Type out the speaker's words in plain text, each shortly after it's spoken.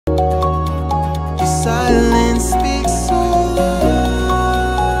speak soon.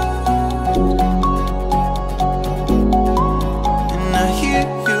 And I hear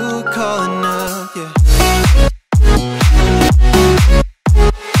you calling up, yeah.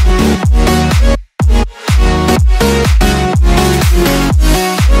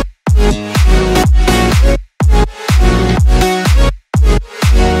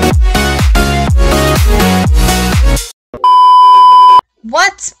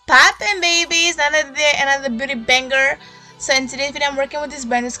 What's poppin', babies? Another day, another beauty banger. So in today's video I'm working with this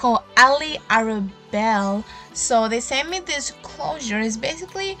brand. It's called Annabelle. So they sent me this closure. It's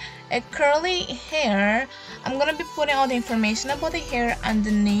basically a curly hair. I'm gonna be putting all the information about the hair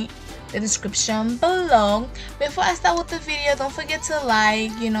underneath the description below. Before I start with the video, don't forget to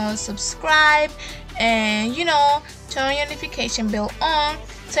like, subscribe, and turn your notification bell on.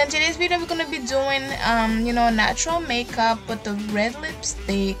 So in today's video we're gonna be doing natural makeup with the red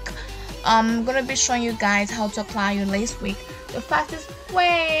lipstick. I'm gonna be showing you guys how to apply your lace wig the fastest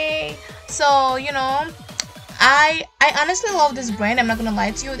way. So I honestly love this brand. I'm not gonna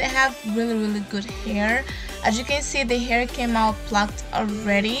lie to you. They have really good hair. As you can see, the hair came out plucked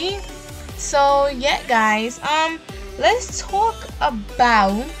already. So yeah, guys, let's talk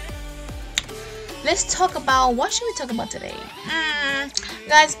about what should we talk about today.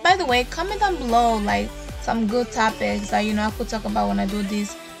 Guys, by the way, comment down below like some good topics that I could talk about when I do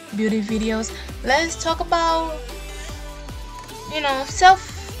these beauty videos. Let's talk about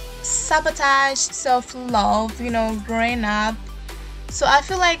self-sabotage, self-love, growing up. So I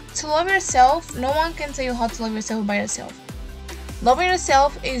feel like to love yourself, no one can tell you how to love yourself by yourself. Loving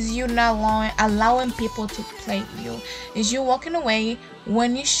yourself is you not allowing people to play you. Is you walking away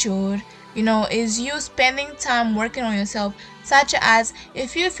when you should. Is you spending time working on yourself, such as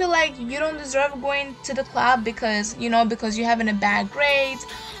if you feel like you don't deserve going to the club because you're having a bad grade,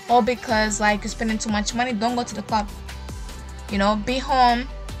 or because like you're spending too much money, don't go to the club. Be home,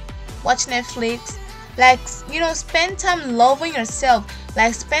 watch Netflix, spend time loving yourself,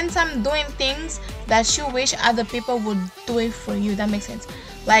 like spend time doing things that you wish other people would do it for you. That makes sense.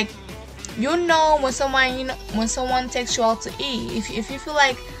 Like when someone takes you out to eat, if you feel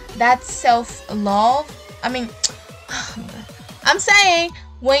like that's self-love, I'm saying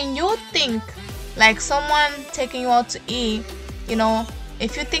when you think like someone taking you out to eat,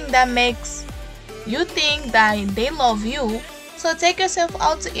 if you think that makes you think that they love you, so take yourself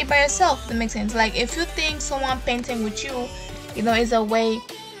out to eat by yourself. That makes sense. Like if you think someone painting with you, is a way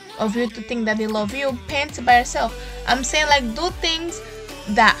of you to think that they love you, paint by yourself. I'm saying like do things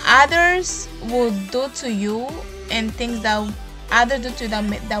that others will do to you, and things that others do to you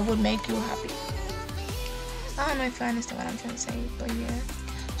that would make you happy. I don't know if you understand what I'm trying to say, but yeah.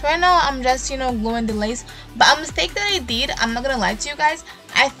 So right now I'm just gluing the lace. But a mistake that I did, I'm not gonna lie to you guys,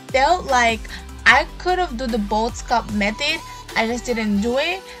 I felt like I could have do the bold scalp method. I just didn't do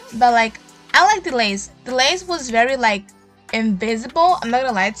it. But like I like the lace. The lace was very like invisible. I'm not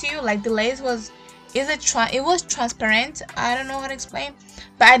gonna lie to you. Like the lace was it was transparent. I don't know how to explain.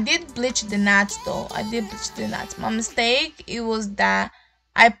 But I did bleach the knots though. I did bleach the knots. My mistake, it was that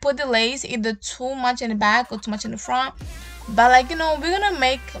I put the lace either too much in the back or too much in the front. But like we're gonna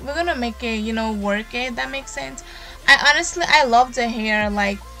make it work it. That makes sense. I love the hair.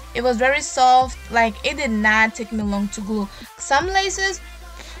 Like it was very soft. Like it did not take me long to glue. Some laces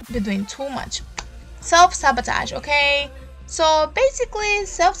be doing too much. Self-sabotage, okay? So basically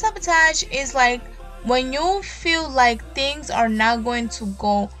self-sabotage is like when you feel like things are not going to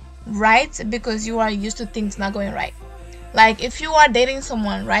go right because you are used to things not going right. Like if you are dating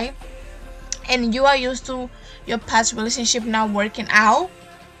someone, right, and you are used to your past relationship not working out,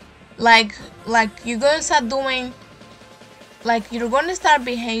 like you're gonna start doing, like you're gonna start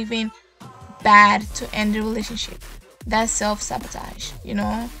behaving bad to end the relationship. That's self-sabotage.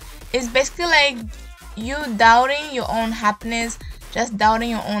 It's basically like you doubting your own happiness, just doubting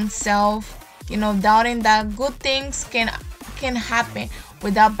your own self, doubting that good things can happen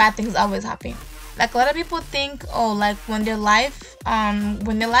without bad things always happening. Like a lot of people think, oh, like when their life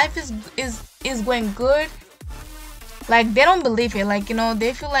is going good, like they don't believe it. Like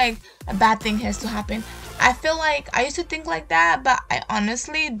they feel like a bad thing has to happen. I feel like I used to think like that, but I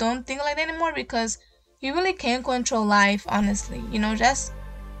honestly don't think like that anymore, because you really can't control life, honestly.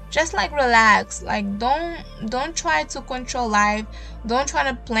 Just like relax. Like don't try to control life. Don't try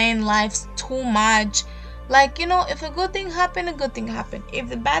to plan life too much. Like if a good thing happen, a good thing happen. If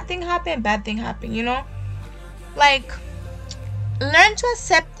the bad thing happen, bad thing happen. Like learn to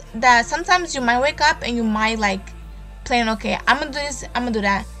accept that sometimes you might wake up and you might like plan, okay, I'm gonna do this, I'm gonna do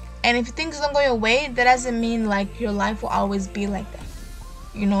that, and if things don't go your way, that doesn't mean like your life will always be like that.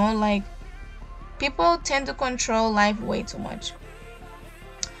 Like People tend to control life way too much.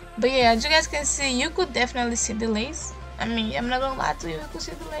 But yeah, as you guys can see, you could definitely see the lace. I mean, I'm not gonna lie to you, you could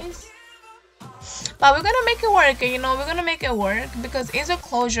see the lace. But we're gonna make it work, you know, we're gonna make it work because it's a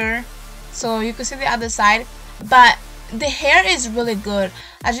closure, so you can see the other side. But the hair is really good.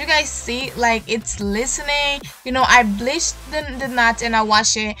 As you guys see, like, it's listening. You know, I bleached the knots and I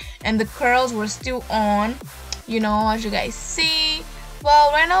washed it, and the curls were still on, you know, as you guys see.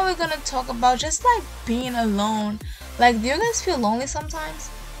 Well, right now we're gonna talk about just like being alone. Like, do you guys feel lonely sometimes?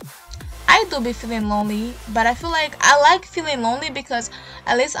 I do be feeling lonely, but I feel like I like feeling lonely because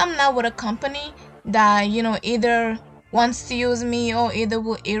at least I'm not with a company that, you know, either wants to use me or either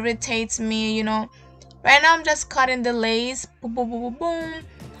will irritates me, you know. Right now I'm just cutting the lace, boom, boom, boom, boom, boom.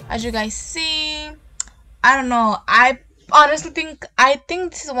 As you guys see, I don't know, I honestly think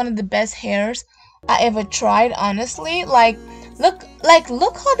this is one of the best hairs I ever tried, honestly. Like, look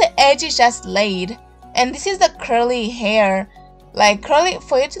how the edge is just laid, and this is the curly hair. Like, curly,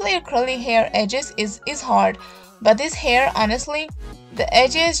 for you to lay your curly hair edges is hard, but this hair, honestly, the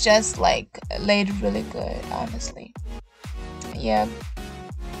edges just like laid really good, honestly. Yeah,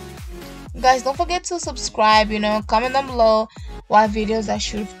 guys, don't forget to subscribe, you know, comment down below what videos I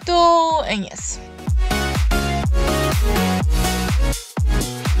should do, and yes.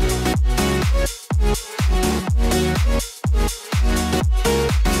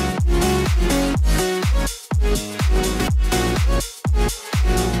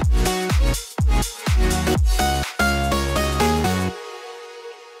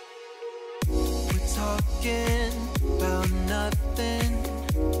 About nothing,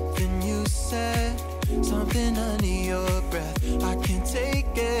 then you said something under your breath. I can't take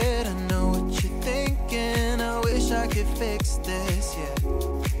it, I know what you're thinking. I wish I could fix this, yeah.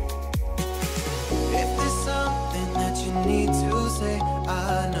 If there's something that you need to say,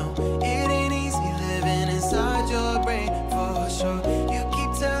 I know it ain't easy living inside your brain, for sure. You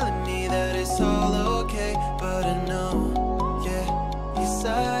keep telling me that it's all okay, but I know, yeah, your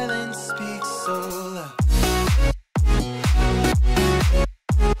silence speaks so loud.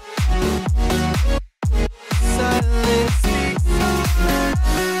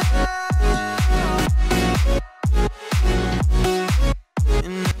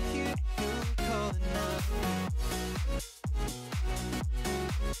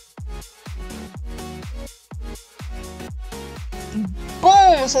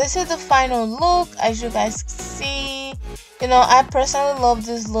 Boom! So this is the final look, as you guys see. You know, I personally love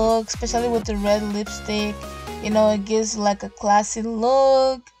this look, especially with the red lipstick. You know, it gives like a classy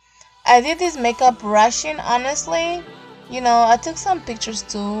look. I did this makeup rushing, honestly. You know, I took some pictures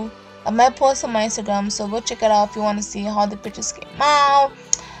too. I might post on my Instagram, so go check it out if you want to see how the pictures came out.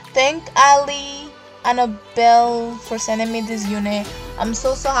 Thank Ali, Annabelle for sending me this unit. I'm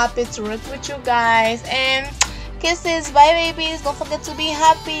so happy to work with you guys, and kisses, bye babies. Don't forget to be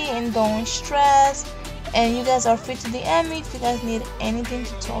happy and don't stress, and you guys are free to DM me if you guys need anything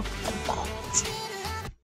to talk about.